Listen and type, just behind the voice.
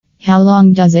How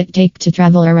long does it take to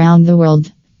travel around the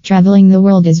world? Traveling the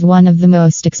world is one of the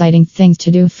most exciting things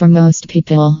to do for most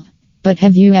people. But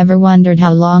have you ever wondered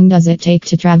how long does it take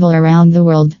to travel around the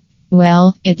world?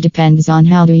 Well, it depends on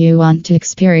how do you want to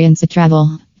experience a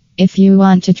travel. If you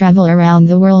want to travel around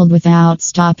the world without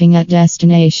stopping at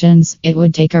destinations, it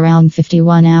would take around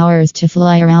 51 hours to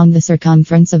fly around the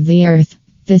circumference of the Earth.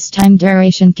 This time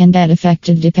duration can get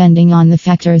affected depending on the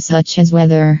factors such as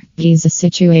weather, visa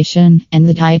situation, and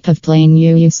the type of plane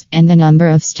you use, and the number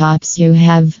of stops you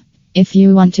have. If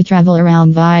you want to travel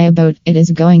around via boat, it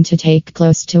is going to take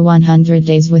close to 100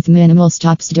 days with minimal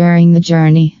stops during the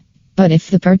journey. But if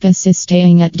the purpose is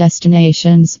staying at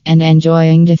destinations and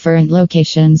enjoying different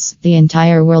locations, the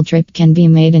entire world trip can be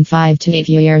made in 5 to 8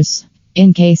 years.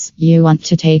 In case you want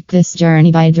to take this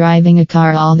journey by driving a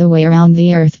car all the way around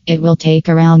the Earth, it will take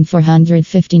around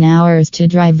 415 hours to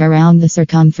drive around the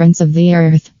circumference of the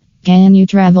Earth. Can you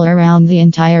travel around the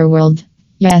entire world?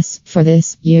 Yes, for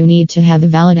this, you need to have a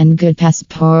valid and good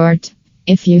passport.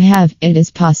 If you have, it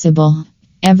is possible.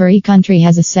 Every country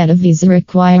has a set of visa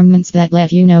requirements that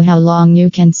let you know how long you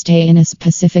can stay in a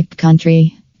specific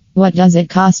country. What does it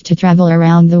cost to travel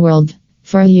around the world?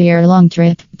 For a year-long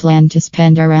trip, plan to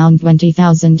spend around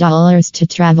 $20,000 to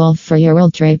travel for your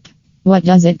world trip. What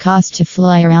does it cost to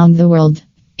fly around the world?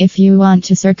 If you want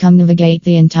to circumnavigate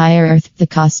the entire Earth, the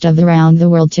cost of the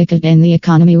round-the-world ticket in the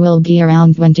economy will be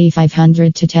around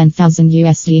 $2,500 to $10,000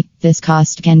 USD. This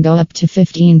cost can go up to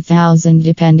 $15,000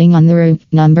 depending on the route,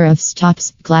 number of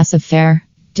stops, class of fare.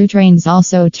 Do trains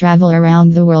also travel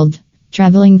around the world?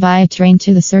 Traveling via train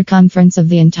to the circumference of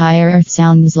the entire Earth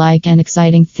sounds like an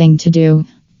exciting thing to do.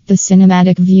 The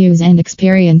cinematic views and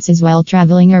experiences while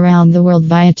traveling around the world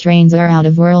via trains are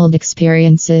out-of-world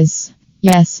experiences.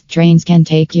 Yes, trains can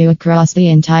take you across the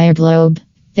entire globe.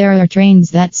 There are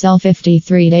trains that sell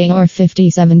 53-day or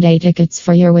 57-day tickets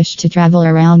for your wish to travel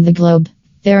around the globe.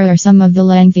 There are some of the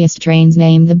lengthiest trains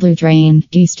named the Blue Train,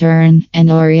 Eastern,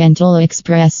 and Oriental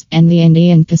Express, and the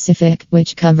Indian Pacific,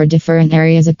 which cover different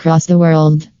areas across the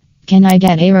world. Can I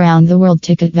get a round-the-world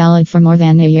ticket valid for more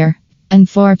than a year?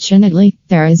 Unfortunately,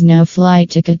 there is no flight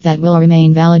ticket that will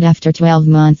remain valid after 12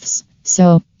 months.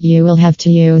 So, you will have to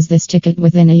use this ticket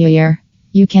within a year.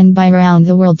 You can buy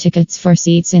round-the-world tickets for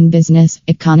seats in business,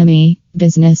 economy,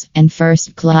 business, and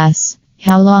first class.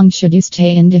 How long should you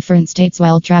stay in different states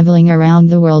while traveling around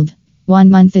the world? 1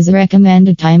 month is a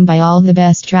recommended time by all the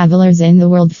best travelers in the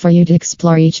world for you to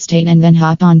explore each state and then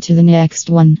hop on to the next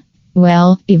one.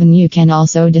 Well, even you can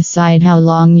also decide how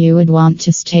long you would want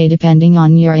to stay depending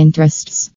on your interests.